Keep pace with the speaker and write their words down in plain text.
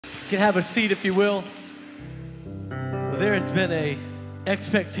can have a seat if you will. Well, there has been a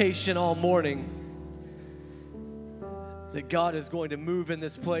expectation all morning that God is going to move in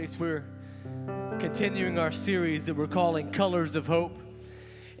this place. We're continuing our series that we're calling Colors of Hope.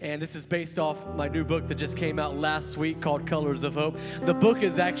 And this is based off my new book that just came out last week called Colors of Hope. The book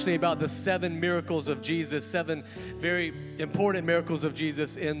is actually about the 7 miracles of Jesus, 7 very important miracles of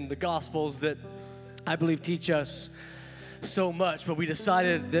Jesus in the Gospels that I believe teach us so much. But we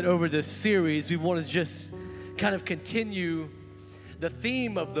decided that over this series, we want to just kind of continue the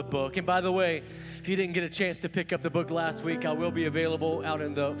theme of the book. And by the way, if you didn't get a chance to pick up the book last week, I will be available out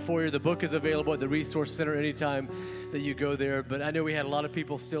in the foyer. The book is available at the Resource Center anytime that you go there. But I know we had a lot of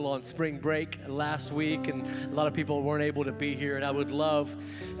people still on spring break last week, and a lot of people weren't able to be here. And I would love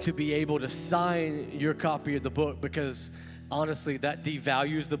to be able to sign your copy of the book because honestly, that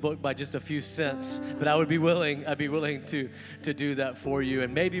devalues the book by just a few cents. But I'd be willing to do that for you.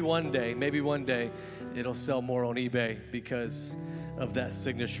 And maybe one day, it'll sell more on eBay because of that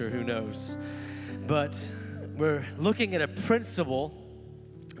signature. Who knows? But we're looking at a principle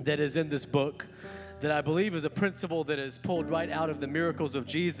that is in this book that I believe is a principle that is pulled right out of the miracles of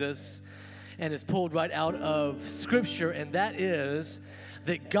Jesus and is pulled right out of Scripture, and that is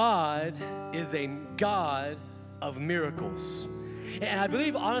that God is a God of miracles. And I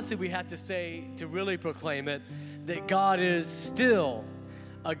believe, honestly, we have to say, to really proclaim it, that God is still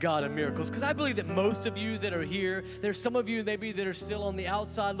a God of miracles. Because I believe that most of you that are here, there's some of you maybe that are still on the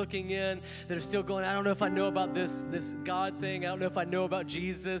outside looking in, that are still going, I don't know if I know about this God thing. I don't know if I know about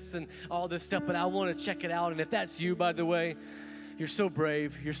Jesus and all this stuff, but I want to check it out. And if that's you, by the way, you're so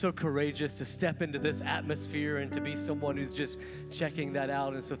brave, you're so courageous to step into this atmosphere and to be someone who's just checking that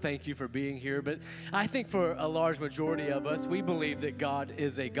out. And so thank you for being here. But I think for a large majority of us, we believe that God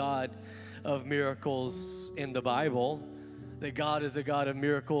is a God of miracles in the Bible, that God is a God of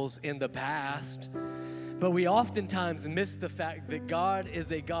miracles in the past. But we oftentimes miss the fact that God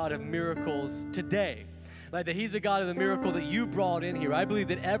is a God of miracles today. Like that He's a God of the miracle that you brought in here. I believe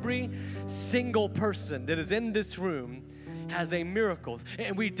that every single person that is in this room has a miracle.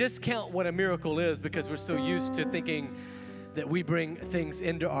 And we discount what a miracle is because we're so used to thinking that we bring things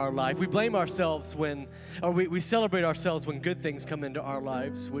into our life. We blame ourselves we celebrate ourselves when good things come into our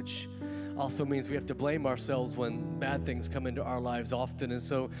lives, which also means we have to blame ourselves when bad things come into our lives often. And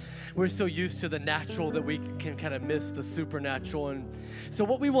so we're so used to the natural that we can kind of miss the supernatural. And so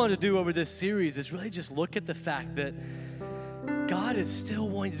what we want to do over this series is really just look at the fact that God is still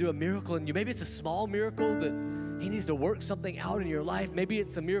wanting to do a miracle in you. Maybe it's a small miracle that He needs to work something out in your life. Maybe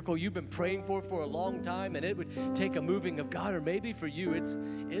it's a miracle you've been praying for a long time and it would take a moving of God. Or maybe for you, it's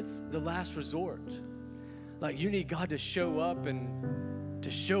the last resort. Like you need God to show up and to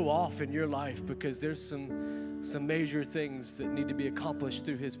show off in your life because there's some major things that need to be accomplished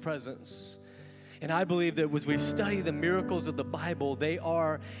through His presence. And I believe that as we study the miracles of the Bible, they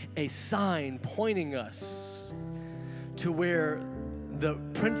are a sign pointing us to where the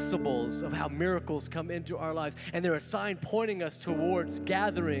principles of how miracles come into our lives. And they're a sign pointing us towards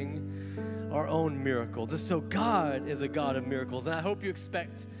gathering our own miracles. And so God is a God of miracles. And I hope you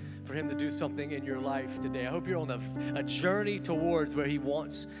expect for Him to do something in your life today. I hope you're on a journey towards where He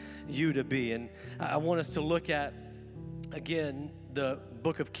wants you to be. And I want us to look at, again, the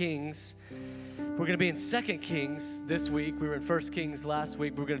book of Kings. We're going to be in 2 Kings this week. We were in 1 Kings last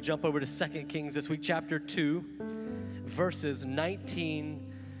week. We're going to jump over to 2 Kings this week, chapter 2, verses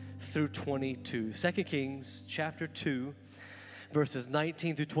 19 through 22. 2 Kings, chapter 2, verses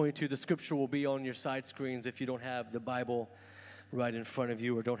 19 through 22. The scripture will be on your side screens if you don't have the Bible right in front of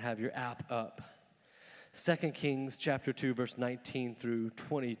you or don't have your app up. 2 Kings chapter 2, verse 19 through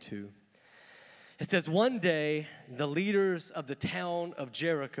 22. It says, one day the leaders of the town of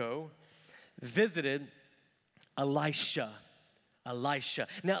Jericho visited Elisha.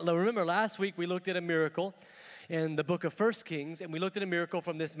 Now remember last week we looked at a miracle in the book of 1 Kings, and we looked at a miracle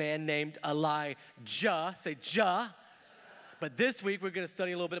from this man named Elijah. Say, Jah. But this week, we're going to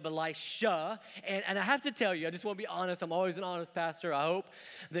study a little bit of Elisha. And I have to tell you, I just want to be honest. I'm always an honest pastor. I hope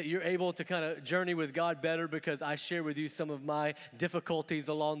that you're able to kind of journey with God better because I share with you some of my difficulties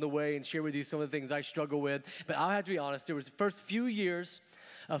along the way and share with you some of the things I struggle with. But I'll have to be honest. There was the first few years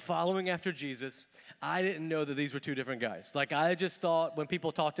of following after Jesus, I didn't know that these were two different guys. Like, I just thought when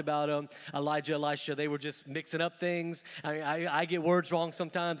people talked about Elijah, Elisha, they were just mixing up things. I mean, I get words wrong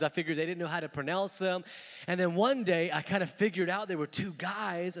sometimes. I figured they didn't know how to pronounce them. And then one day, I kind of figured out they were two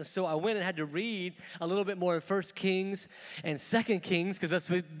guys. And so I went and had to read a little bit more in 1 Kings and 2 Kings, because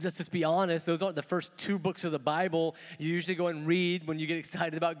let's just be honest, those aren't the first two books of the Bible you usually go and read when you get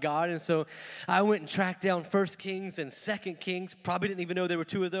excited about God. And so I went and tracked down 1 Kings and 2 Kings. Probably didn't even know they were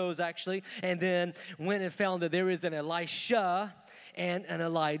two two of those actually, and then went and found that there is an Elisha and an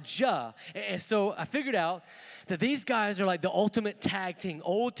Elijah. And so I figured out that these guys are like the ultimate tag team,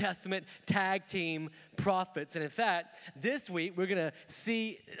 Old Testament tag team prophets. And in fact, this week we're going to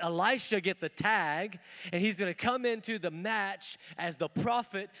see Elisha get the tag, and he's going to come into the match as the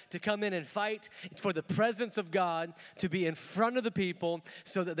prophet to come in and fight for the presence of God to be in front of the people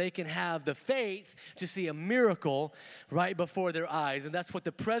so that they can have the faith to see a miracle right before their eyes. And that's what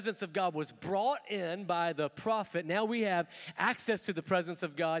the presence of God was brought in by the prophet. Now we have access to the presence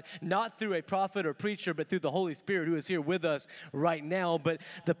of God, not through a prophet or preacher, but through the Holy Spirit who is here with us right now. But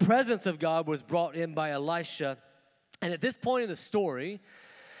the presence of God was brought in by Elisha. And at this point in the story,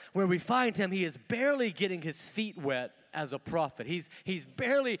 where we find him, he is barely getting his feet wet as a prophet. He's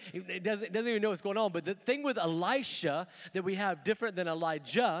barely, doesn't even know what's going on. But the thing with Elisha that we have different than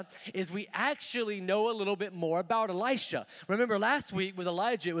Elijah is we actually know a little bit more about Elisha. Remember last week with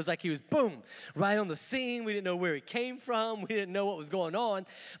Elijah, it was like he was, boom, right on the scene. We didn't know where he came from. We didn't know what was going on.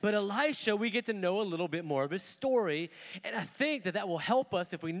 But Elisha, we get to know a little bit more of his story. And I think that will help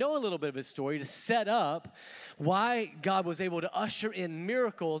us, if we know a little bit of his story, to set up why God was able to usher in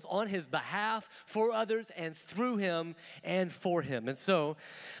miracles on his behalf for others and through him and for him. And so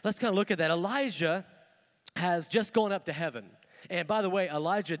let's kind of look at that. Elijah has just gone up to heaven. And by the way,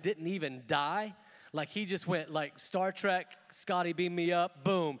 Elijah didn't even die. Like he just went like Star Trek, Scotty beam me up,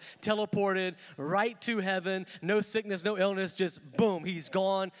 boom, teleported right to heaven. No sickness, no illness, just boom, he's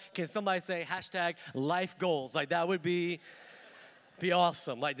gone. Can somebody say hashtag life goals? Like that would be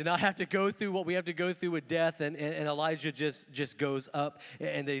awesome. Like to not have to go through what we have to go through with death, and Elijah just goes up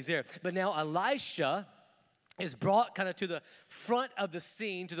and he's there. But now Elisha is brought kind of to the front of the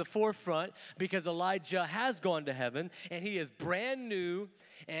scene, to the forefront, because Elijah has gone to heaven, and he is brand new,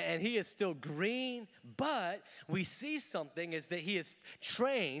 and he is still green, but we see something is that he is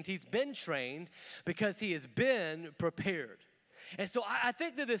trained, he's been trained, because he has been prepared. And so I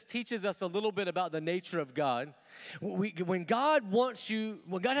think that this teaches us a little bit about the nature of God. When God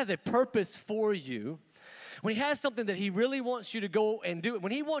has a purpose for you, when he has something that he really wants you to go and do,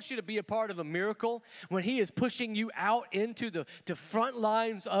 when he wants you to be a part of a miracle, when he is pushing you out into the front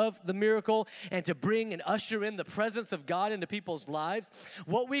lines of the miracle and to bring and usher in the presence of God into people's lives,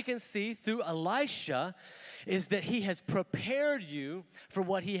 what we can see through Elisha is that he has prepared you for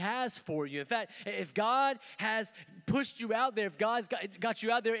what he has for you. In fact, if God has pushed you out there, if God's got you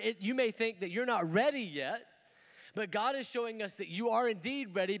out there, you may think that you're not ready yet. But God is showing us that you are indeed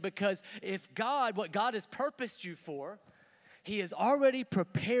ready, because what God has purposed you for, he has already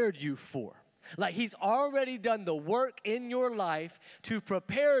prepared you for. Like he's already done the work in your life to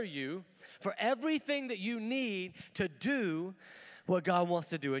prepare you for everything that you need to do what God wants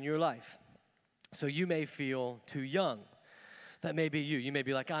to do in your life. So you may feel too young. That may be you. You may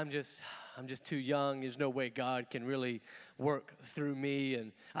be like, I'm just too young. There's no way God can really work through me,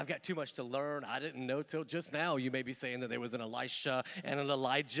 and I've got too much to learn. I didn't know till just now. You may be saying that there was an Elisha and an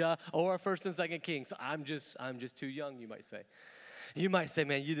Elijah or a 1st and 2nd Kings. So I'm just too young, you might say. You might say,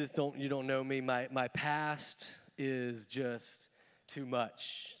 man, you don't know me. My past is just too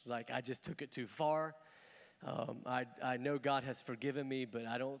much. Like I just took it too far. I know God has forgiven me, but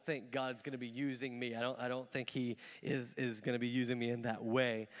I don't think God's going to be using me. I don't think he is going to be using me in that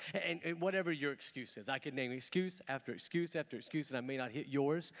way. And whatever your excuse is, I could name excuse after excuse after excuse, and I may not hit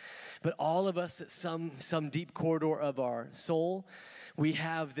yours. But all of us at some deep corridor of our soul, we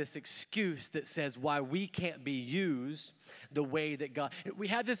have this excuse that says why we can't be used the way that God. We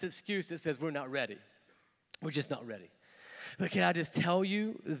have this excuse that says we're not ready. We're just not ready. But can I just tell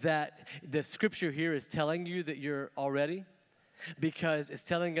you that the scripture here is telling you that you're already? Because it's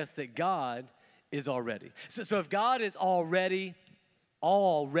telling us that God is already. So if God is already,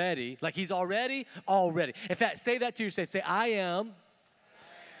 like he's already. In fact, say that to yourself. Say, I am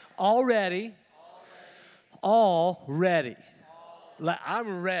already. Like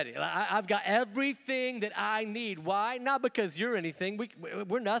I'm ready. Like I've got everything that I need. Why? Not because you're anything.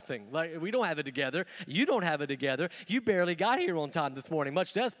 We're nothing. Like we don't have it together. You don't have it together. You barely got here on time this morning,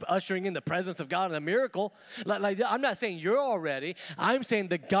 much less ushering in the presence of God in a miracle. Like I'm not saying you're all ready. I'm saying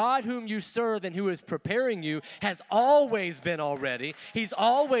the God whom you serve and who is preparing you has always been already. He's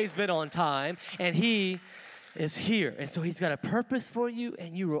always been on time, and he is here. And so he's got a purpose for you,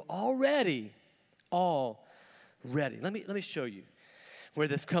 and you were already all ready. Let me show you where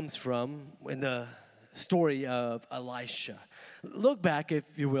this comes from in the story of Elisha. Look back,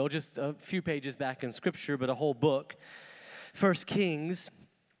 if you will, just a few pages back in Scripture, but a whole book. 1 Kings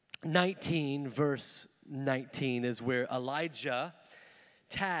 19, verse 19 is where Elijah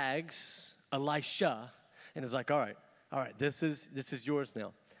tags Elisha and is like, all right, this is yours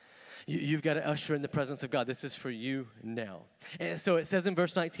now. You've got to usher in the presence of God. This is for you now. And so it says in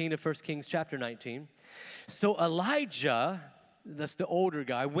verse 19 of 1 Kings chapter 19, so Elijah, that's the older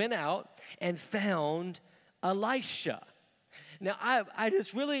guy, went out and found Elisha. Now, I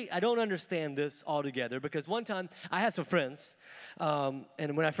don't understand this altogether, because one time I had some friends, and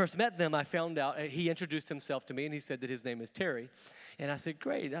when I first met them, I found out, he introduced himself to me, and he said that his name is Terry. And I said,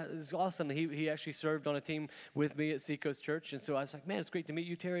 great, this is awesome. He actually served on a team with me at Seacoast Church. And so I was like, man, it's great to meet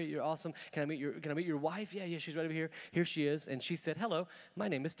you, Terry. You're awesome. Can I meet your wife? Yeah, she's right over here. Here she is. And she said, hello, my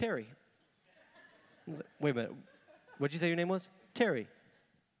name is Terry. I was like, wait a minute. What'd you say your name was? Terry.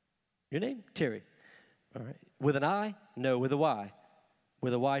 Your name? Terry. All right. With an I? No, with a Y.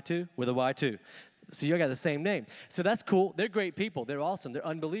 With a Y too? With a Y too. So you got the same name. So that's cool. They're great people. They're awesome. They're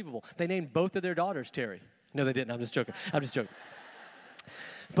unbelievable. They named both of their daughters Terry. No, they didn't. I'm just joking.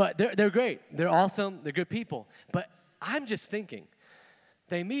 But they're great. They're awesome. They're good people. But I'm just thinking,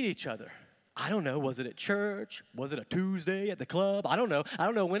 they meet each other. I don't know. Was it at church? Was it a Tuesday at the club? I don't know. I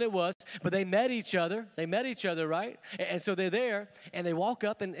don't know when it was. But they met each other. They met each other, right? And so they're there, and they walk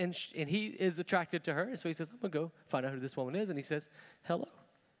up, and he is attracted to her. And so he says, I'm going to go find out who this woman is. And he says, hello,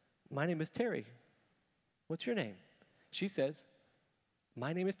 my name is Terry. What's your name? She says,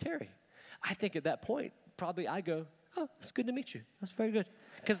 my name is Terry. I think at that point, probably I go, oh, it's good to meet you. That's very good.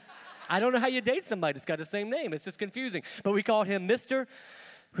 Because I don't know how you date somebody that's got the same name. It's just confusing. But we called him Mr.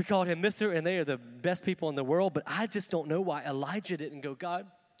 We called him Mr., and they are the best people in the world. But I just don't know why Elijah didn't go, God,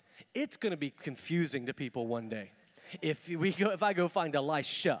 it's going to be confusing to people one day. If I go find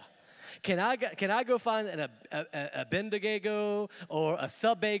Elisha, can I go find a Bendigo or a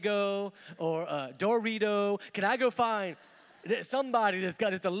Subago or a Dorito? Can I go find somebody that's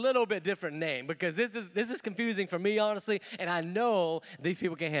got just a little bit different name? Because this is confusing for me, honestly, and I know these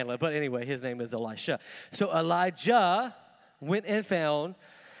people can't handle it. But anyway, his name is Elisha. So Elijah went and found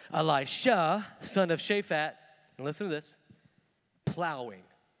Elisha, son of Shaphat, and listen to this, plowing.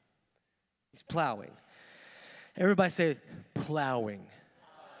 He's plowing. Everybody say plowing.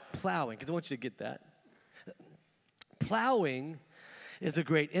 Plowing, because I want you to get that. Plowing is a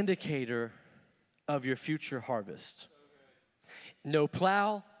great indicator of your future harvest. No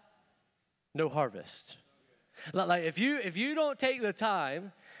plow, no harvest. Like if you don't take the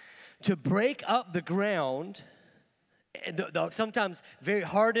time to break up the ground, the sometimes very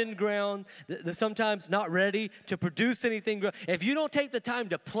hardened ground, the sometimes not ready to produce anything. If you don't take the time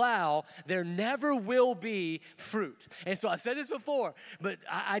to plow, there never will be fruit. And so I've said this before, but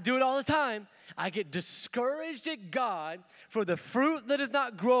I do it all the time. I get discouraged at God for the fruit that is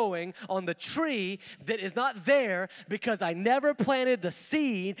not growing on the tree that is not there because I never planted the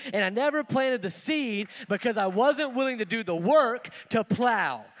seed, and I never planted the seed because I wasn't willing to do the work to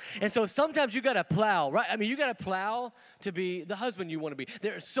plow. And so sometimes you got to plow, right? I mean, you got to plow to be the husband you want to be.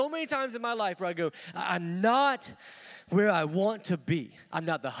 There are so many times in my life where I go, I'm not where I want to be. I'm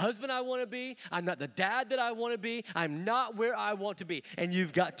not the husband I want to be. I'm not the dad that I want to be. I'm not where I want to be. And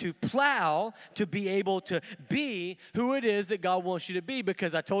you've got to plow to be able to be who it is that God wants you to be,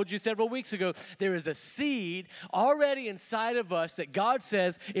 because I told you several weeks ago, there is a seed already inside of us that God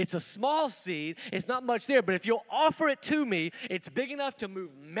says it's a small seed. It's not much there, but if you'll offer it to me, it's big enough to move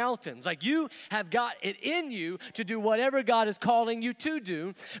mountains. Like you have got it in you to do whatever God is calling you to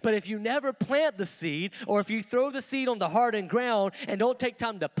do, but if you never plant the seed, or if you throw the seed on the hardened ground and don't take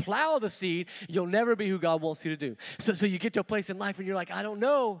time to plow the seed, you'll never be who God wants you to do. So you get to a place in life and you're like, I don't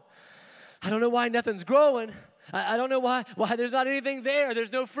know why nothing's growing. I don't know why there's not anything there.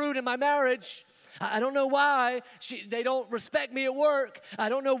 There's no fruit in my marriage. I don't know why they don't respect me at work. I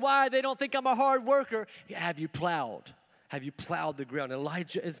don't know why they don't think I'm a hard worker. Have you plowed? Have you plowed the ground?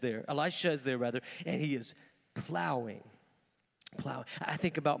 Elisha is there, and he is plowing. I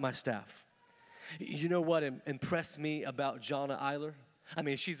think about my staff. You know what impressed me about Jonna Eiler? I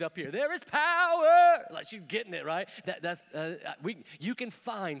mean, she's up here. There is power. Like she's getting it, right? You can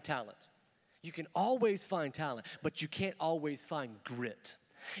find talent. You can always find talent, but you can't always find grit.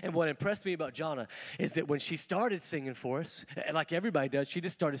 And what impressed me about Jonna is that when she started singing for us, like everybody does, she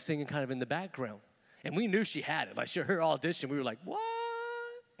just started singing kind of in the background. And we knew she had it. Like her audition, we were like, what?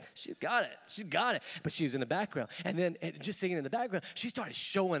 She got it. But she was in the background. And then just singing in the background, she started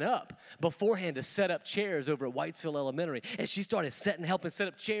showing up beforehand to set up chairs over at Whitesville Elementary. And she started helping set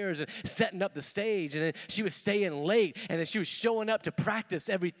up chairs and setting up the stage. And then she was staying late. And then she was showing up to practice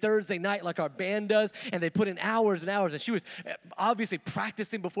every Thursday night like our band does. And they put in hours and hours. And she was obviously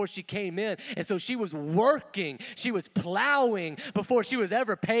practicing before she came in. And so she was working. She was plowing before she was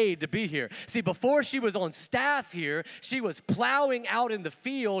ever paid to be here. See, before she was on staff here, she was plowing out in the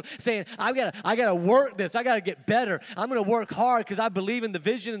field field saying, I gotta work this. I gotta get better. I'm gonna work hard because I believe in the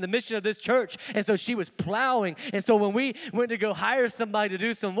vision and the mission of this church. And so she was plowing. And so when we went to go hire somebody to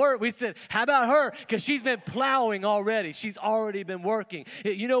do some work, we said, how about her? Because she's been plowing already. She's already been working.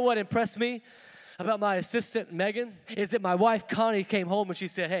 You know what impressed me about my assistant, Megan, is that my wife, Connie, came home and she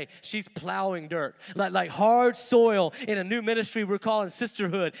said, hey, she's plowing dirt, like hard soil in a new ministry we're calling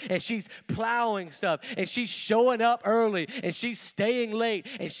Sisterhood, and she's plowing stuff, and she's showing up early, and she's staying late,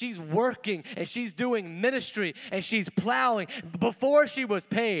 and she's working, and she's doing ministry, and she's plowing before she was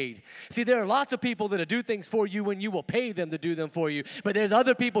paid. See, there are lots of people that do things for you when you will pay them to do them for you, but there's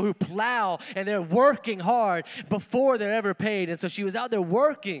other people who plow, and they're working hard before they're ever paid, and so she was out there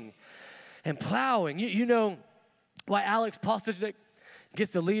working and plowing. You know why Alex Postajnik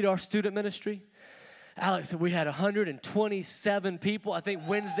gets to lead our student ministry? Alex, we had 127 people, I think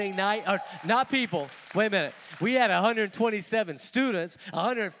Wednesday night, or not people, wait a minute. We had 127 students,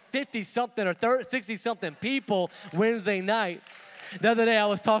 150-something or 60-something people Wednesday night. The other day I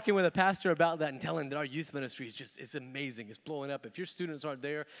was talking with a pastor about that and telling him that our youth ministry is just, it's amazing. It's blowing up. If your students aren't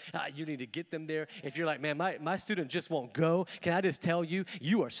there, you need to get them there. If you're like, man, my student just won't go, can I just tell you,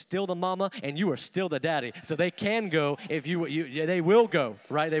 you are still the mama and you are still the daddy. So they can go if they will go,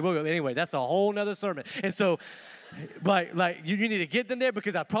 right? They will go. Anyway, that's a whole nother sermon. And so, you need to get them there,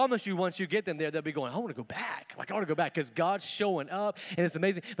 because I promise you, once you get them there, they'll be going, I want to go back. I want to go back because God's showing up, and it's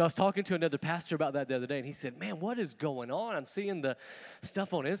amazing. But I was talking to another pastor about that the other day, and he said, man, what is going on? I'm seeing the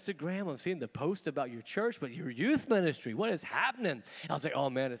stuff on Instagram. I'm seeing the post about your church, but your youth ministry, what is happening? I was like, oh,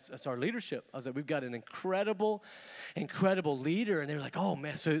 man, it's our leadership. I was like, we've got an incredible leader. And they're like, oh,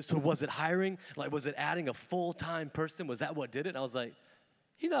 man, so was it hiring? Like, was it adding a full-time person? Was that what did it? And I was like,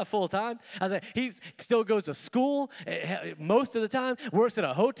 he's not full-time. I was like, he still goes to school most of the time, works at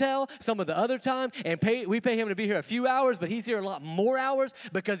a hotel some of the other time, and we pay him to be here a few hours, but he's here a lot more hours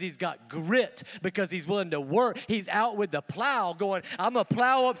because he's got grit, because he's willing to work. He's out with the plow going, I'm going to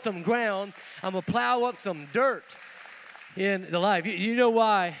plow up some ground. I'm going to plow up some dirt in the life. You know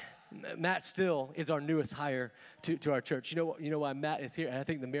why Matt Still is our newest hire to our church? You know why Matt is here, and I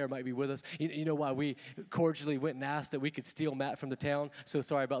think the mayor might be with us. You know why we cordially went and asked that we could steal Matt from the town? So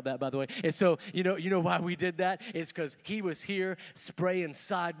sorry about that, by the way. And so you know why we did that? It's because he was here spraying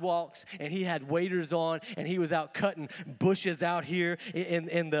sidewalks, and he had waders on, and he was out cutting bushes out here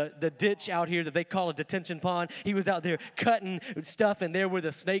in the ditch out here that they call a detention pond. He was out there cutting stuff, and there where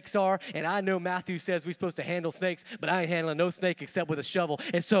the snakes are. And I know Matthew says we're supposed to handle snakes, but I ain't handling no snake except with a shovel.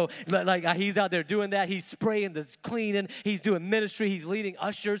 And so he's out there doing that. He's spraying this, cleaning, he's doing ministry, he's leading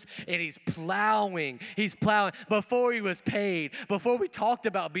ushers, and he's plowing. He's plowing before he was paid, before we talked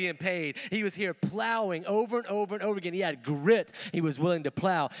about being paid. He was here plowing over and over and over again. He had grit. He was willing to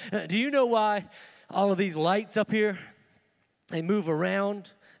plow. Do you know why all of these lights up here, they move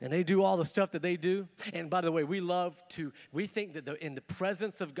around and they do all the stuff that they do? And by the way, we think that in the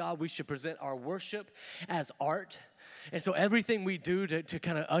presence of God, we should present our worship as art. And so everything we do to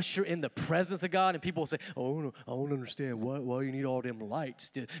kind of usher in the presence of God, and people will say, oh, I don't understand why you need all them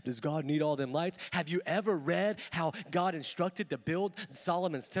lights. Does God need all them lights? Have you ever read how God instructed to build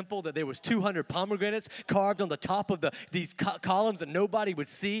Solomon's temple, that there was 200 pomegranates carved on the top of these columns that nobody would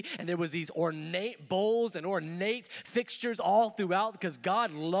see, and there was these ornate bowls and ornate fixtures all throughout, because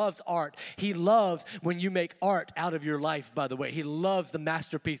God loves art. He loves when you make art out of your life, by the way. He loves the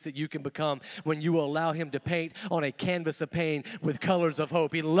masterpiece that you can become when you will allow him to paint on a canvas of pain with colors of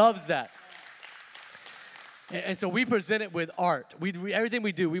hope. He loves that. And so we present it with art. Everything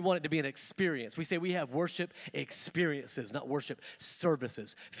we do, we want it to be an experience. We say we have worship experiences, not worship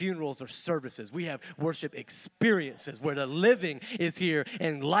services. Funerals are services. We have worship experiences where the living is here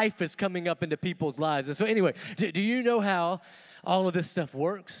and life is coming up into people's lives. And so anyway, do you know how all of this stuff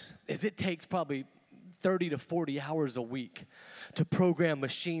works? It takes probably 30 to 40 hours a week to program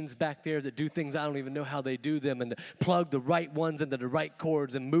machines back there that do things I don't even know how they do them, and to plug the right ones into the right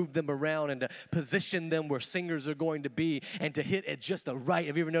chords and move them around and to position them where singers are going to be and to hit at just the right.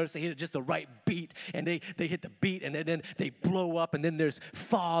 Have you ever noticed they hit at just the right beat, and they hit the beat and then they blow up, and then there's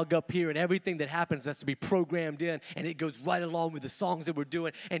fog up here, and everything that happens has to be programmed in, and it goes right along with the songs that we're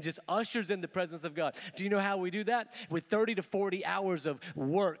doing and just ushers in the presence of God. Do you know how we do that? With 30 to 40 hours of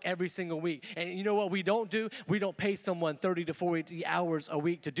work every single week. And you know what we don't do? We don't pay someone 30 to 40 hours a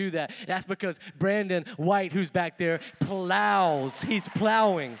week to do that. That's because Brandon White, who's back there, plows. He's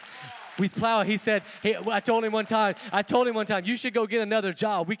plowing. We plow. He said, I told him one time, you should go get another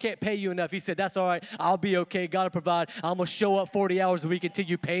job. We can't pay you enough. He said, that's all right. I'll be okay. God will provide. I'm going to show up 40 hours a week until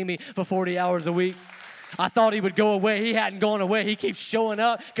you pay me for 40 hours a week. I thought he would go away. He hadn't gone away. He keeps showing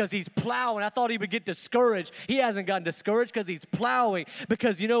up because he's plowing. I thought he would get discouraged. He hasn't gotten discouraged because he's plowing.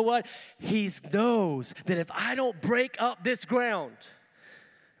 Because you know what? He knows that if I don't break up this ground,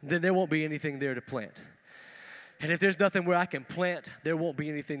 then there won't be anything there to plant. And if there's nothing where I can plant, there won't be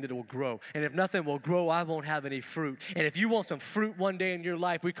anything that will grow. And if nothing will grow, I won't have any fruit. And if you want some fruit one day in your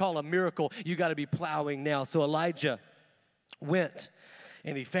life, we call a miracle, you got to be plowing now. So Elijah went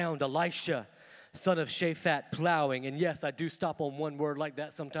and he found Elisha, son of Shaphat, plowing. And yes, I do stop on one word like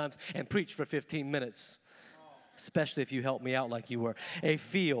that sometimes and preach for 15 minutes, especially if you help me out like you were. A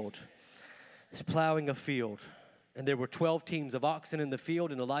field. He's plowing a field. And there were 12 teams of oxen in the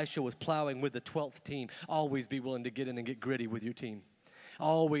field, and Elisha was plowing with the 12th team. Always be willing to get in and get gritty with your team.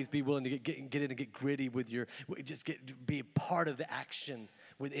 Always be willing to get in and get gritty with be a part of the action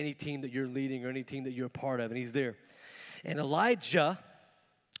with any team that you're leading or any team that you're a part of. And he's there. And Elijah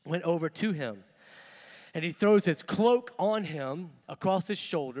went over to him, and he throws his cloak on him across his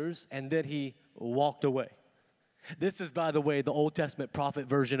shoulders, and then he walked away. This is, by the way, the Old Testament prophet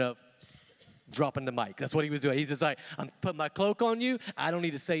version of dropping the mic. That's what he was doing. He's just like, I'm putting my cloak on you. I don't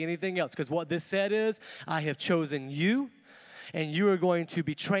need to say anything else, because what this said is, I have chosen you, and you are going to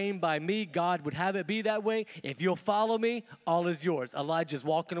be trained by me. God would have it be that way. If you'll follow me, all is yours. Elijah's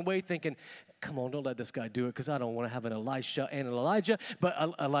walking away thinking, come on, don't let this guy do it, because I don't want to have an Elisha and an Elijah,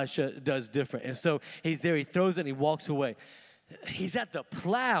 but Elisha does different. And so he's there, he throws it, and he walks away. He's at the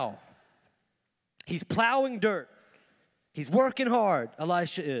plow. He's plowing dirt. He's working hard,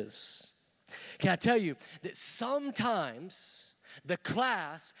 Elisha is. Can I tell you that sometimes the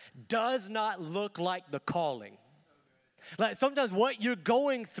class does not look like the calling? Like sometimes what you're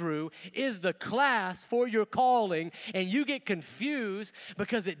going through is the class for your calling, and you get confused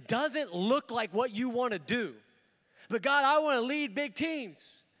because it doesn't look like what you want to do. But God, I want to lead big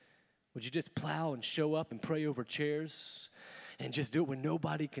teams. Would you just plow and show up and pray over chairs and just do it when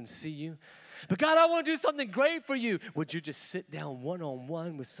nobody can see you? But God, I want to do something great for you. Would you just sit down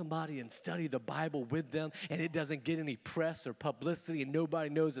one-on-one with somebody and study the Bible with them, and it doesn't get any press or publicity and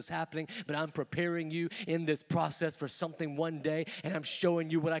nobody knows it's happening, but I'm preparing you in this process for something one day, and I'm showing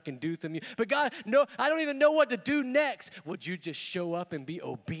you what I can do through you. But God, no, I don't even know what to do next. Would you just show up and be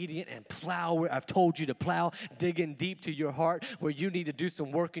obedient and plow where I've told you to plow, dig in deep to your heart where you need to do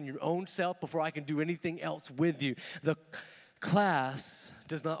some work in your own self before I can do anything else with you. The class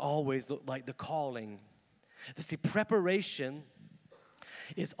does not always look like the calling. See, preparation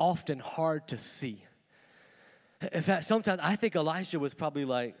is often hard to see. In fact, sometimes I think Elisha was probably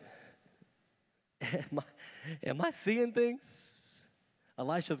like, am I seeing things?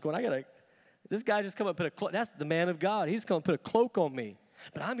 Elisha's going, this guy just come and put a cloak. That's the man of God. He's going to put a cloak on me.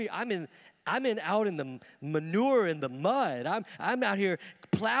 But I'm out in the manure in the mud. I'm out here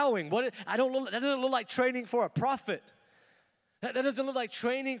plowing. That doesn't look like training for a prophet. That doesn't look like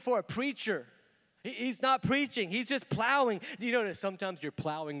training for a preacher. He's not preaching. He's just plowing. Do you know that sometimes your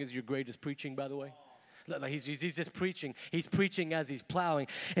plowing is your greatest preaching, by the way? He's just preaching. He's preaching as he's plowing.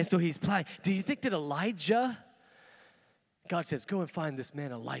 And so he's plowing. Do you think that Elijah, God says, go and find this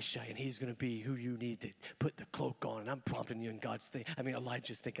man Elisha, and he's going to be who you need to put the cloak on. And I'm prompting you in God's thing.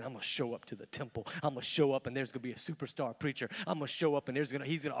 Elijah's thinking, I'm going to show up to the temple. I'm going to show up, and there's going to be a superstar preacher. I'm going to show up, and he's going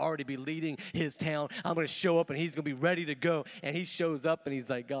to already be leading his town. I'm going to show up, and he's going to be ready to go. And he shows up, and he's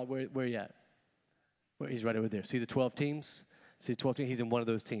like, God, where you at? He's right over there. See the 12 teams? See the 12 teams? He's in one of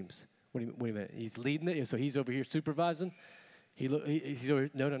those teams. Wait a minute. He's leading it, so he's over here supervising? He's over,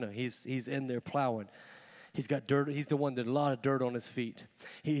 no. He's in there plowing. He's got dirt. He's the one with a lot of dirt on his feet.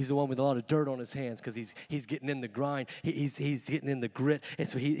 He's the one with a lot of dirt on his hands because he's getting in the grind. He's getting in the grit. And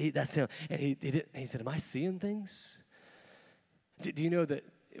so that's him. And he said, am I seeing things? Do you know that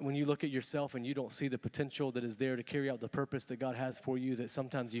when you look at yourself and you don't see the potential that is there to carry out the purpose that God has for you, that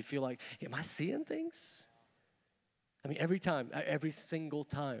sometimes you feel like, am I seeing things? Every single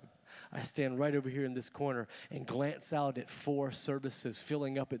time, I stand right over here in this corner and glance out at 4 services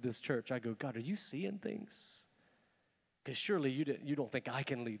filling up at this church. I go, God, are you seeing things? Because surely you don't think I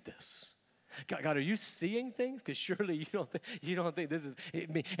can lead this. God, are you seeing things? Because surely you don't think this is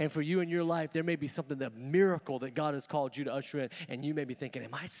me. And for you in your life, there may be something, that miracle that God has called you to usher in, and you may be thinking,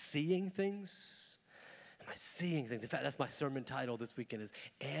 am I seeing things? Am I seeing things? In fact, that's my sermon title this weekend is,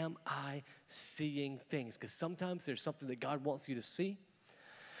 Am I Seeing Things? Because sometimes there's something that God wants you to see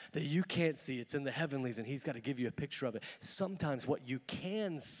that you can't see. It's in the heavenlies, and he's got to give you a picture of it. Sometimes what you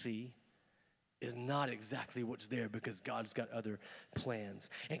can see is not exactly what's there because God's got other plans.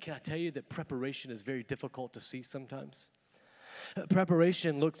 And can I tell you that preparation is very difficult to see sometimes?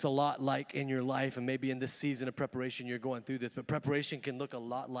 Preparation looks a lot like in your life, and maybe in this season of preparation you're going through this, but preparation can look a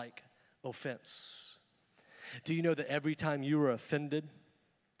lot like offense. Do you know that every time you are offended,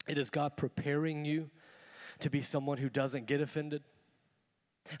 it is God preparing you to be someone who doesn't get offended?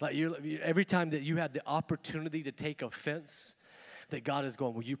 Like every time that you have the opportunity to take offense, that God is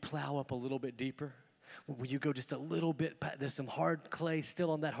going, will you plow up a little bit deeper? Will you go just a little bit? There's some hard clay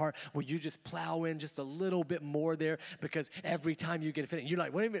still on that heart. Will you just plow in just a little bit more there? Because every time you get offended, you're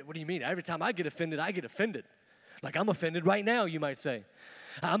like, wait a minute, what do you mean? Every time I get offended, I get offended. Like I'm offended right now, you might say.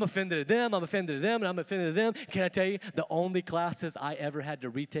 I'm offended at them, I'm offended at them, and I'm offended at them. Can I tell you, the only classes I ever had to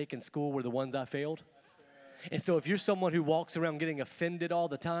retake in school were the ones I failed. And so if you're someone who walks around getting offended all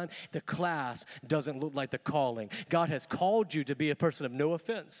the time, the class doesn't look like the calling. God has called you to be a person of no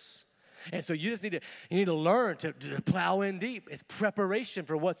offense. And so you just need to learn to plow in deep. It's preparation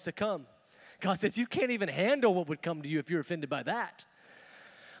for what's to come. God says you can't even handle what would come to you if you're offended by that.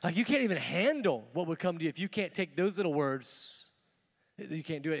 Like you can't even handle what would come to you if you can't take those little words. You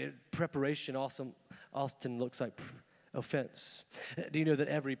can't do it. Preparation often looks like offense. Do you know that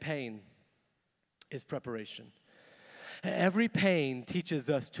every pain is preparation? Every pain teaches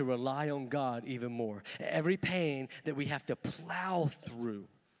us to rely on God even more. Every pain that we have to plow through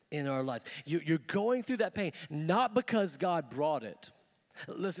in our life. You're going through that pain, not because God brought it.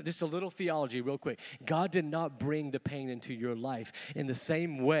 Listen, just a little theology real quick. God did not bring the pain into your life. In the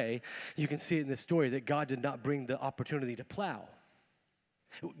same way, you can see it in this story that God did not bring the opportunity to plow.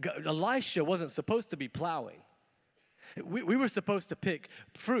 Elisha wasn't supposed to be plowing. We were supposed to pick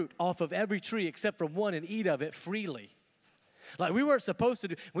fruit off of every tree except for one and eat of it freely. Like we weren't supposed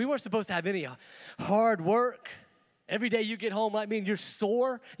to have any hard work. Every day you get home, you're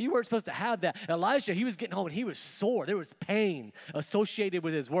sore. You weren't supposed to have that. Elijah, he was getting home and he was sore. There was pain associated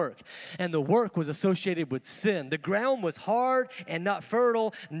with his work. And the work was associated with sin. The ground was hard and not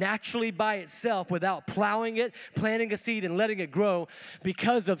fertile naturally by itself without plowing it, planting a seed and letting it grow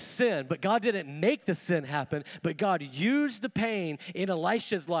because of sin. But God didn't make the sin happen, but God used the pain in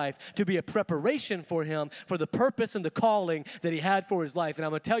Elisha's life to be a preparation for him for the purpose and the calling that he had for his life. And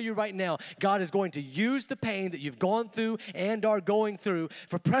I'm going to tell you right now, God is going to use the pain that you've gone through and are going through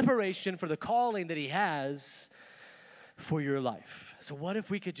for preparation for the calling that he has for your life. So what if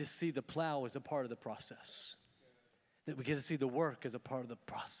we could just see the plow as a part of the process? That we get to see the work as a part of the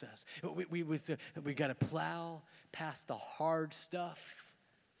process. We got to plow past the hard stuff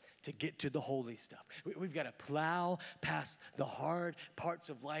to get to the holy stuff. We've got to plow past the hard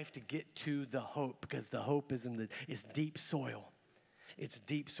parts of life to get to the hope, because the hope is it's deep soil. It's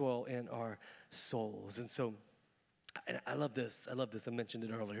deep soil in our souls. And so I love this. I mentioned it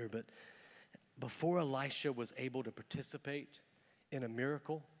earlier, but before Elisha was able to participate in a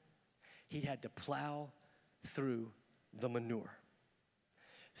miracle, he had to plow through the manure.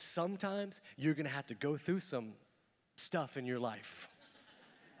 Sometimes you're going to have to go through some stuff in your life,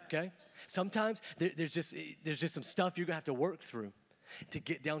 okay? Sometimes there's just some stuff you're going to have to work through to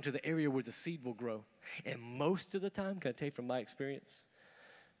get down to the area where the seed will grow. And most of the time, can I tell you from my experience,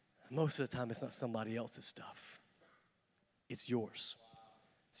 most of the time it's not somebody else's stuff. It's yours.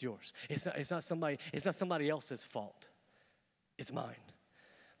 It's yours. It's not somebody else's fault. It's mine.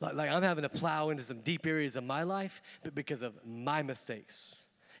 Like I'm having to plow into some deep areas of my life, but because of my mistakes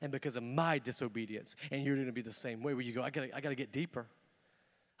and because of my disobedience. And you're going to be the same way where you go, I gotta get deeper.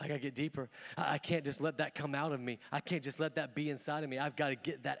 I got to get deeper. I can't just let that come out of me. I can't just let that be inside of me. I've got to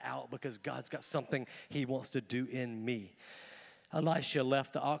get that out because God's got something he wants to do in me. Elisha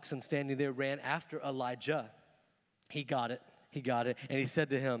left the oxen standing there, ran after Elijah. He got it. And he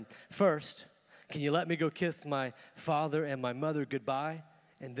said to him, first, can you let me go kiss my father and my mother goodbye?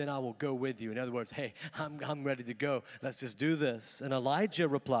 And then I will go with you. In other words, hey, I'm ready to go. Let's just do this. And Elijah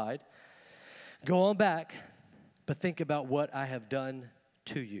replied, go on back, but think about what I have done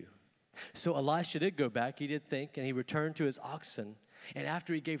to you. So Elisha did go back. He did think, and he returned to his oxen. And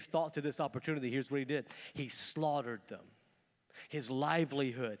after he gave thought to this opportunity, here's what he did. He slaughtered them. His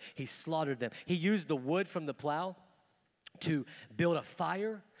livelihood, he slaughtered them. He used the wood from the plow to build a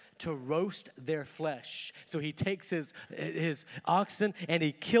fire to roast their flesh. So he takes his oxen and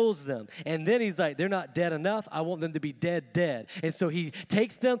he kills them. And then he's like, they're not dead enough. I want them to be dead. And so he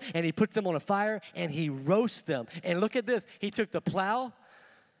takes them and he puts them on a fire and he roasts them. And look at this. He took the plow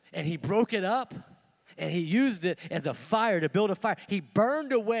and he broke it up and he used it as a fire to build a fire. He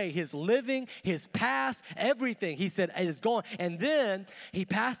burned away his living, his past, everything. He said, it is gone. And then he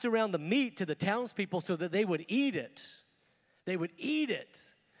passed around the meat to the townspeople so that they would eat it. They would eat it.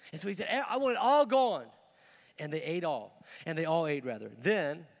 And so he said, I want it all gone. And they ate all. And they all ate, rather.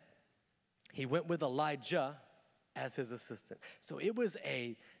 Then he went with Elijah as his assistant. So it was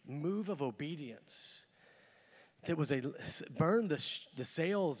a move of obedience that was burn the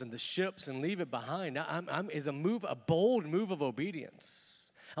sails and the ships and leave it behind. Is a bold move of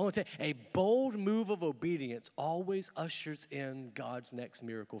obedience. I want to tell you, a bold move of obedience always ushers in God's next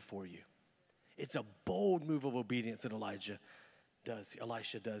miracle for you. It's a bold move of obedience that Elisha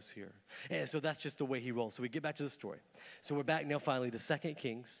does here. And so that's just the way he rolls. So we get back to the story. So we're back now finally to 2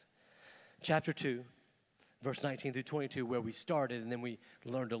 Kings chapter 2, verse 19 through 22, where we started, and then we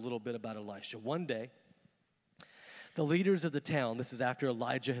learned a little bit about Elisha. One day, the leaders of the town, this is after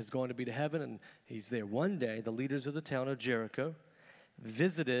Elijah has gone to be to heaven, and he's there. One day, the leaders of the town of Jericho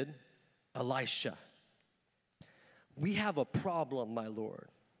visited Elisha. "We have a problem, my Lord,"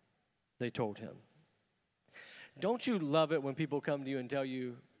 they told him. Don't you love it when people come to you and tell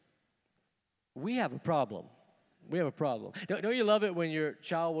you, "We have a problem. We have a problem." Don't you love it when your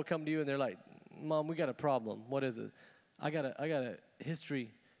child will come to you and they're like, "Mom, we got a problem. What is it?" I got a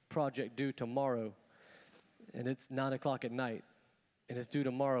history project due tomorrow, and it's 9 o'clock at night, and it's due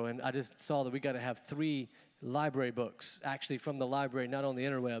tomorrow, and I just saw that we got to have 3 library books, actually from the library, not on the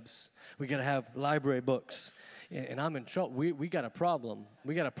interwebs. We got to have library books, and I'm in trouble. We got a problem.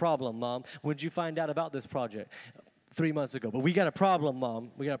 We got a problem, Mom. When did you find out about this project? 3 months ago. But we got a problem,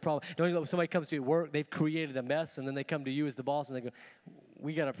 Mom. We got a problem. Don't you know when somebody comes to you at work, they've created a mess, and then they come to you as the boss, and they go,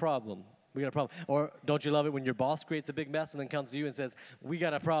 "We got a problem. We got a problem." Or don't you love it when your boss creates a big mess and then comes to you and says, "We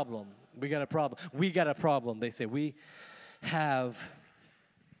got a problem. We got a problem. We got a problem." They say, "We have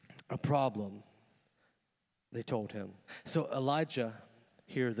a problem," they told him. So Elijah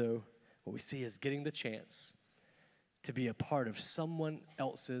here, though, what we see is getting the chance to be a part of someone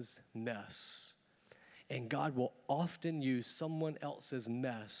else's mess. And God will often use someone else's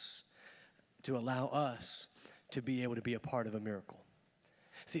mess to allow us to be able to be a part of a miracle.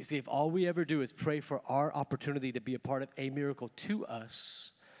 See, if all we ever do is pray for our opportunity to be a part of a miracle to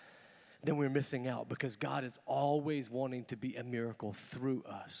us, then we're missing out, because God is always wanting to be a miracle through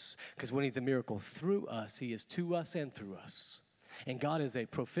us. Because when he's a miracle through us, he is to us and through us. And God is a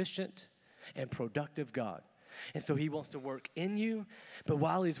proficient and productive God. And so he wants to work in you, but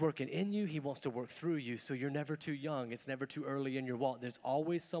while he's working in you, he wants to work through you, so you're never too young. It's never too early in your walk. There's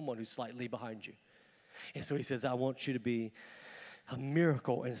always someone who's slightly behind you. And so he says, I want you to be a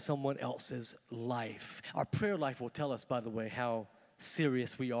miracle in someone else's life. Our prayer life will tell us, by the way, how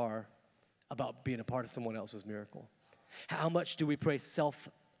serious we are about being a part of someone else's miracle. How much do we pray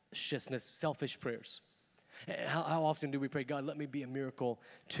selfish prayers? How often do we pray, "God, let me be a miracle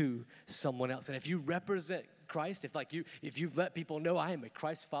to someone else"? And if you represent Christ, if you've let people know I am a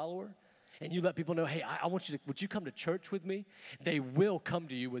Christ follower, and you let people know, "Hey, would you come to church with me?" They will come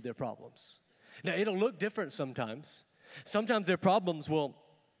to you with their problems. Now, it'll look different sometimes. Sometimes their problems will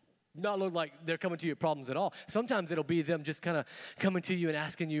not look like they're coming to you with problems at all. Sometimes it'll be them just kind of coming to you and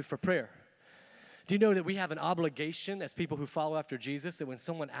asking you for prayer. Do you know that we have an obligation as people who follow after Jesus, that when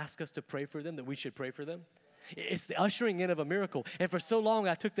someone asks us to pray for them, that we should pray for them? It's the ushering in of a miracle. And for so long,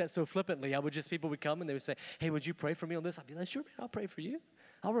 I took that so flippantly. People would come and they would say, "Hey, would you pray for me on this?" I'd be like, "Sure, man, I'll pray for you.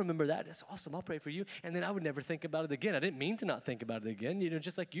 I'll remember that. It's awesome. I'll pray for you." And then I would never think about it again. I didn't mean to not think about it again,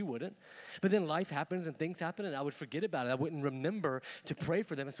 just like you wouldn't. But then life happens and things happen, and I would forget about it. I wouldn't remember to pray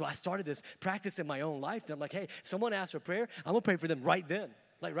for them. And so I started this practice in my own life. And I'm like, hey, someone asks for prayer, I'm going to pray for them right then.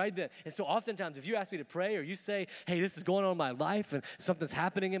 Like right then. And so oftentimes if you ask me to pray, or you say, "Hey, this is going on in my life and something's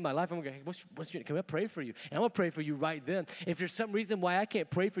happening in my life," I'm going to go, "Hey, can I pray for you?" And I'm going to pray for you right then. If there's some reason why I can't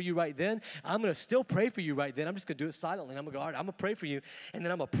pray for you right then, I'm going to still pray for you right then. I'm just going to do it silently. I'm going to go, "All right, I'm going to pray for you." And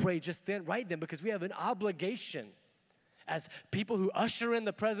then I'm going to pray just then, right then, because we have an obligation as people who usher in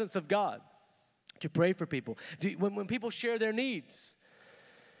the presence of God to pray for people. When people share their needs,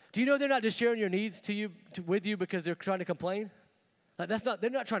 do you know they're not just sharing your needs with you because they're trying to complain? They're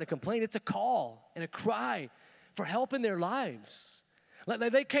not trying to complain. It's a call and a cry for help in their lives.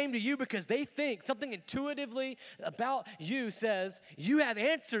 They came to you because they think something intuitively about you says you have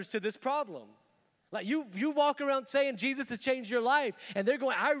answers to this problem. Like you walk around saying Jesus has changed your life, and they're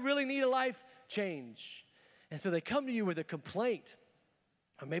going, "I really need a life change." And so they come to you with a complaint,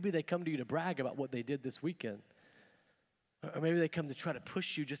 or maybe they come to you to brag about what they did this weekend, or maybe they come to try to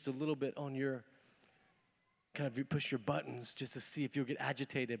push you just a little bit on your push your buttons just to see if you'll get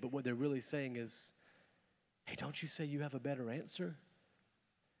agitated. But what they're really saying is, "Hey, don't you say you have a better answer?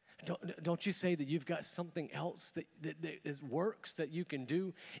 Don't you say that you've got something else that works that you can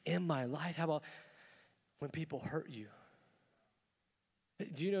do in my life?" How about when people hurt you?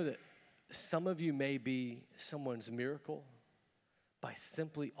 Do you know that some of you may be someone's miracle by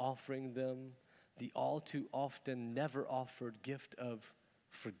simply offering them the all too often never offered gift of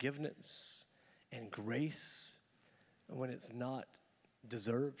forgiveness and grace when it's not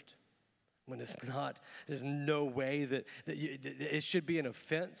deserved? when it's not. There's no way that it should be an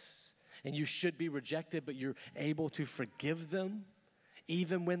offense and you should be rejected, but you're able to forgive them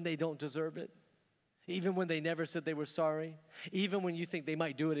even when they don't deserve it, even when they never said they were sorry, even when you think they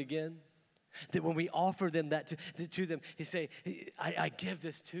might do it again. That when we offer them that to them, he say, I give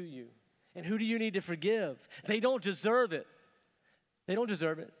this to you. And who do you need to forgive? They don't deserve it. They don't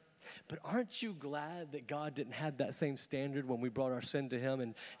deserve it. But aren't you glad that God didn't have that same standard when we brought our sin to him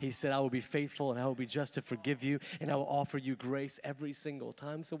and he said, I will be faithful and I will be just to forgive you and I will offer you grace every single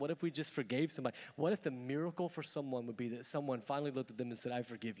time. So what if we just forgave somebody? What if the miracle for someone would be that someone finally looked at them and said, I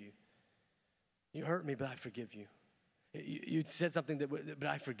forgive you. You hurt me, but I forgive you. You said something but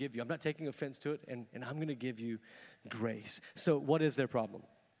I forgive you. I'm not taking offense to it, and I'm going to give you grace. So what is their problem?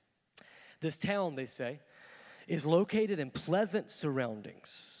 This town, they say, is located in pleasant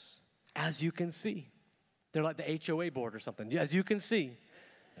surroundings, as you can see. They're like the HOA board or something. As you can see,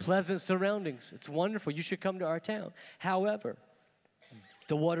 pleasant surroundings. It's wonderful. You should come to our town. However,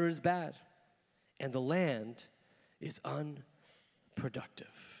 the water is bad, and the land is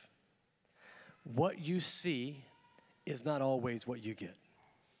unproductive. What you see is not always what you get.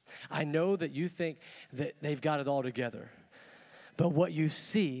 I know that you think that they've got it all together, but what you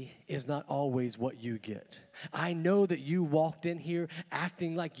see is not always what you get. I know that you walked in here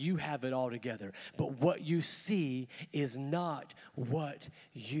acting like you have it all together, but what you see is not what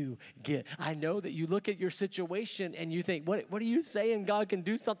you get. I know that you look at your situation and you think, what are you saying God can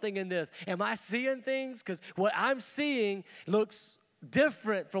do something in this? Am I seeing things? Because what I'm seeing looks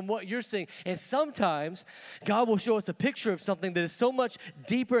different from what you're seeing. And sometimes God will show us a picture of something that is so much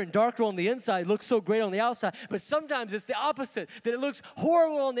deeper and darker on the inside, looks so great on the outside. But sometimes it's the opposite, that it looks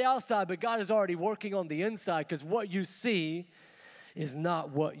horrible on the outside, but God is already working on the inside, because what you see is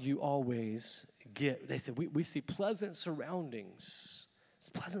not what you always get. They said, we see pleasant surroundings. It's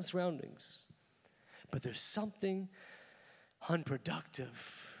pleasant surroundings. But there's something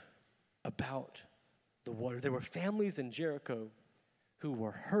unproductive about the water. There were families in Jericho who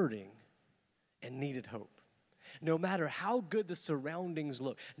were hurting and needed hope. No matter how good the surroundings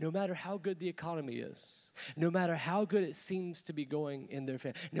look, no matter how good the economy is, no matter how good it seems to be going in their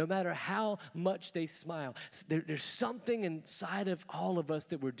family, no matter how much they smile, there's something inside of all of us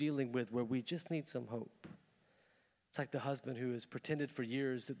that we're dealing with where we just need some hope. It's like the husband who has pretended for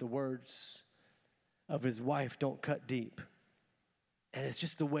years that the words of his wife don't cut deep. And it's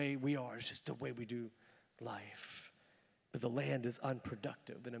just the way we are. It's just the way we do life. But the land is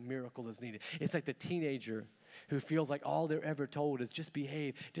unproductive and a miracle is needed. It's like the teenager who feels like all they're ever told is just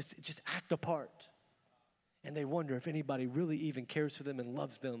behave, just act the part. And they wonder if anybody really even cares for them and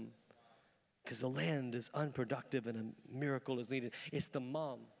loves them, because the land is unproductive and a miracle is needed. It's the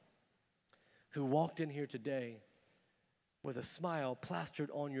mom who walked in here today with a smile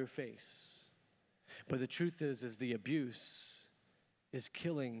plastered on your face. But the truth is the abuse is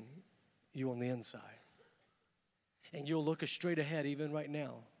killing you on the inside. And you'll look straight ahead even right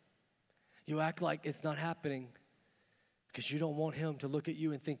now. You act like it's not happening because you don't want him to look at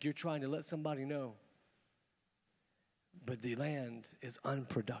you and think you're trying to let somebody know. But the land is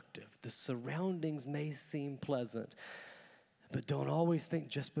unproductive. The surroundings may seem pleasant, but don't always think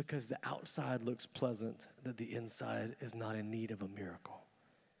just because the outside looks pleasant that the inside is not in need of a miracle.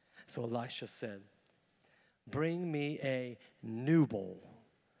 So Elisha said, bring me a new bowl,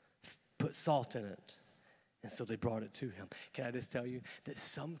 put salt in it. And so they brought it to him. Can I just tell you that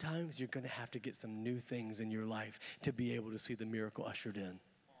sometimes you're going to have to get some new things in your life to be able to see the miracle ushered in.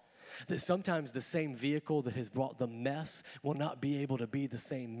 That sometimes the same vehicle that has brought the mess will not be able to be the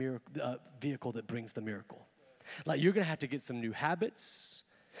same vehicle that brings the miracle. Like, you're going to have to get some new habits.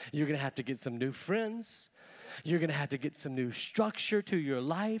 You're going to have to get some new friends. You're going to have to get some new structure to your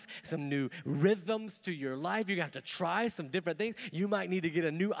life, some new rhythms to your life. You're going to have to try some different things. You might need to get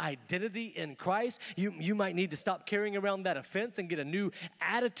a new identity in Christ. You might need to stop carrying around that offense and get a new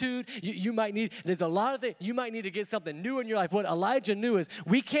attitude. You might need, there's a lot of things. You might need to get something new in your life. What Elijah knew is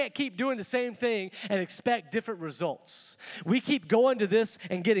we can't keep doing the same thing and expect different results. We keep going to this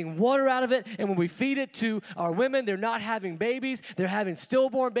and getting water out of it, and when we feed it to our women, they're not having babies. They're having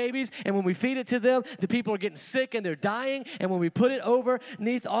stillborn babies, and when we feed it to them, the people are getting sick and they're dying, and when we put it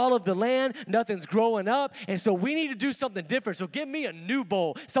overneath all of the land, nothing's growing up, and so we need to do something different. So give me a new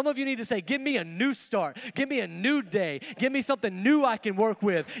bowl. Some of you need to say, give me a new start. Give me a new day. Give me something new I can work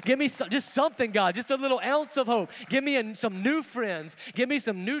with. Give me just something, God, just a little ounce of hope. Give me some new friends. Give me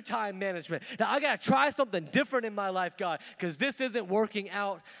some new time management. Now, I got to try something different in my life, God, because this isn't working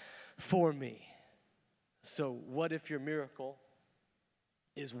out for me. So what if your miracle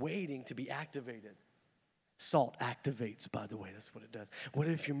is waiting to be activated? Salt activates, by the way. That's what it does. What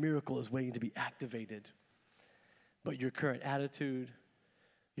if your miracle is waiting to be activated, but your current attitude,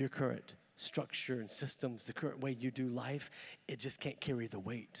 your current structure and systems, the current way you do life, it just can't carry the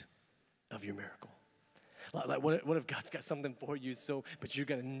weight of your miracle? Like what if God's got something for you, but you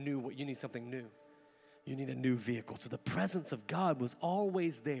need something new. You need a new vehicle. So the presence of God was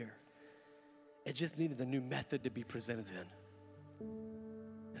always there. It just needed a new method to be presented in.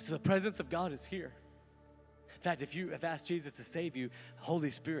 And so the presence of God is here. In fact, if you have asked Jesus to save you,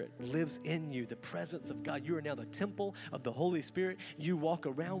 Holy Spirit lives in you. The presence of God. You are now the temple of the Holy Spirit. You walk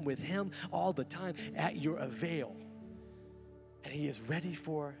around with him all the time at your avail. And he is ready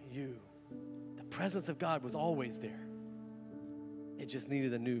for you. The presence of God was always there. It just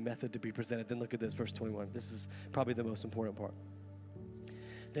needed a new method to be presented. Then look at this, verse 21. This is probably the most important part.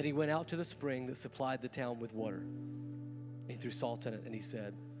 Then he went out to the spring that supplied the town with water. He threw salt in it, and he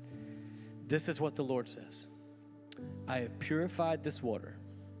said, "This is what the Lord says. I have purified this water.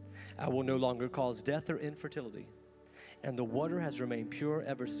 I will no longer cause death or infertility. And the water has remained pure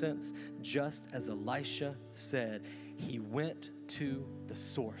ever since, just as Elisha said." He went to the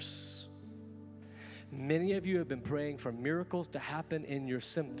source. Many of you have been praying for miracles to happen in your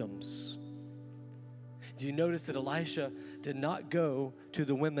symptoms. Do you notice that Elisha did not go to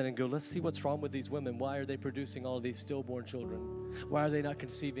the women and go, let's see what's wrong with these women. Why are they producing all of these stillborn children? Why are they not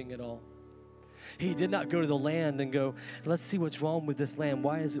conceiving at all? He did not go to the land and go, let's see what's wrong with this land.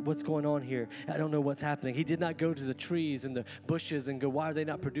 What's going on here? I don't know what's happening. He did not go to the trees and the bushes and go, why are they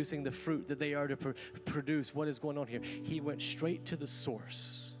not producing the fruit that they are to produce? What is going on here? He went straight to the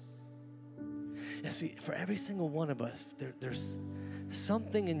source. And see, for every single one of us, there's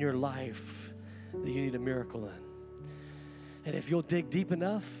something in your life that you need a miracle in. And if you'll dig deep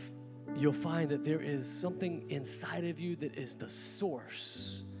enough, you'll find that there is something inside of you that is the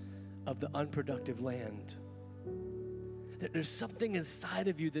source of the unproductive land. That there's something inside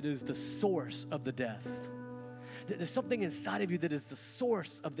of you that is the source of the death. That there's something inside of you that is the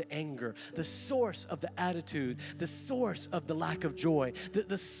source of the anger, the source of the attitude, the source of the lack of joy.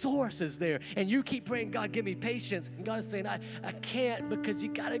 The source is there. And you keep praying, God, give me patience. And God is saying, I can't, because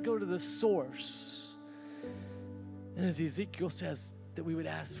you got to go to the source. And as Ezekiel says, that we would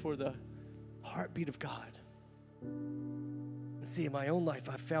ask for the heartbeat of God. See, in my own life,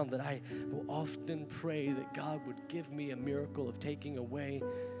 I've found that I will often pray that God would give me a miracle of taking away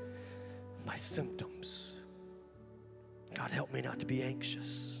my symptoms. God, help me not to be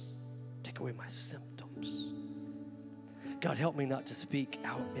anxious. Take away my symptoms. God, help me not to speak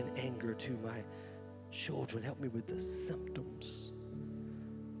out in anger to my children. Help me with the symptoms.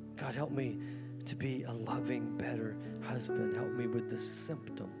 God, help me to be a loving, better husband. Help me with the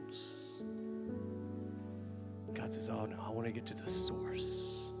symptoms. God says, oh no, I want to get to the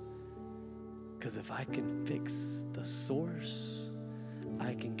source. Because if I can fix the source,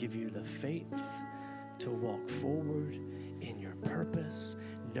 I can give you the faith to walk forward in your purpose,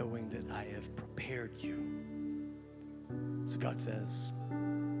 knowing that I have prepared you. So God says,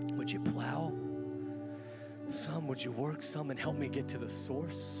 would you plow some? Would you work some and help me get to the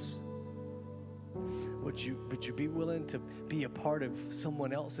source? Would you be willing to be a part of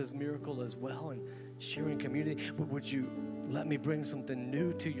someone else's miracle as well and sharing community? Would you let me bring something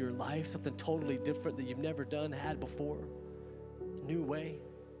new to your life, something totally different that you've never had before? New way?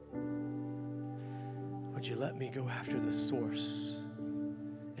 Would you let me go after the source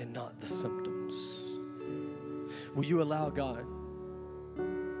and not the symptoms? Will you allow God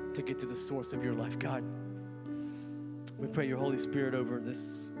to get to the source of your life? God, we pray your Holy Spirit over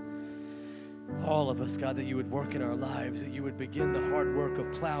this, all of us, God, that you would work in our lives, that you would begin the hard work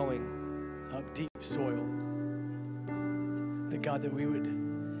of plowing up deep soil. That God, that we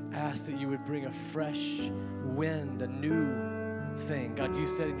would ask that you would bring a fresh wind, a new thing. God, you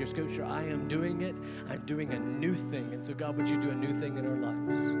said in your scripture, I am doing it. I'm doing a new thing. And so God, would you do a new thing in our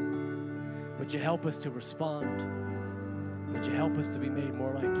lives? Would you help us to respond? Would you help us to be made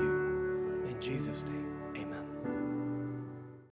more like you? In Jesus' name.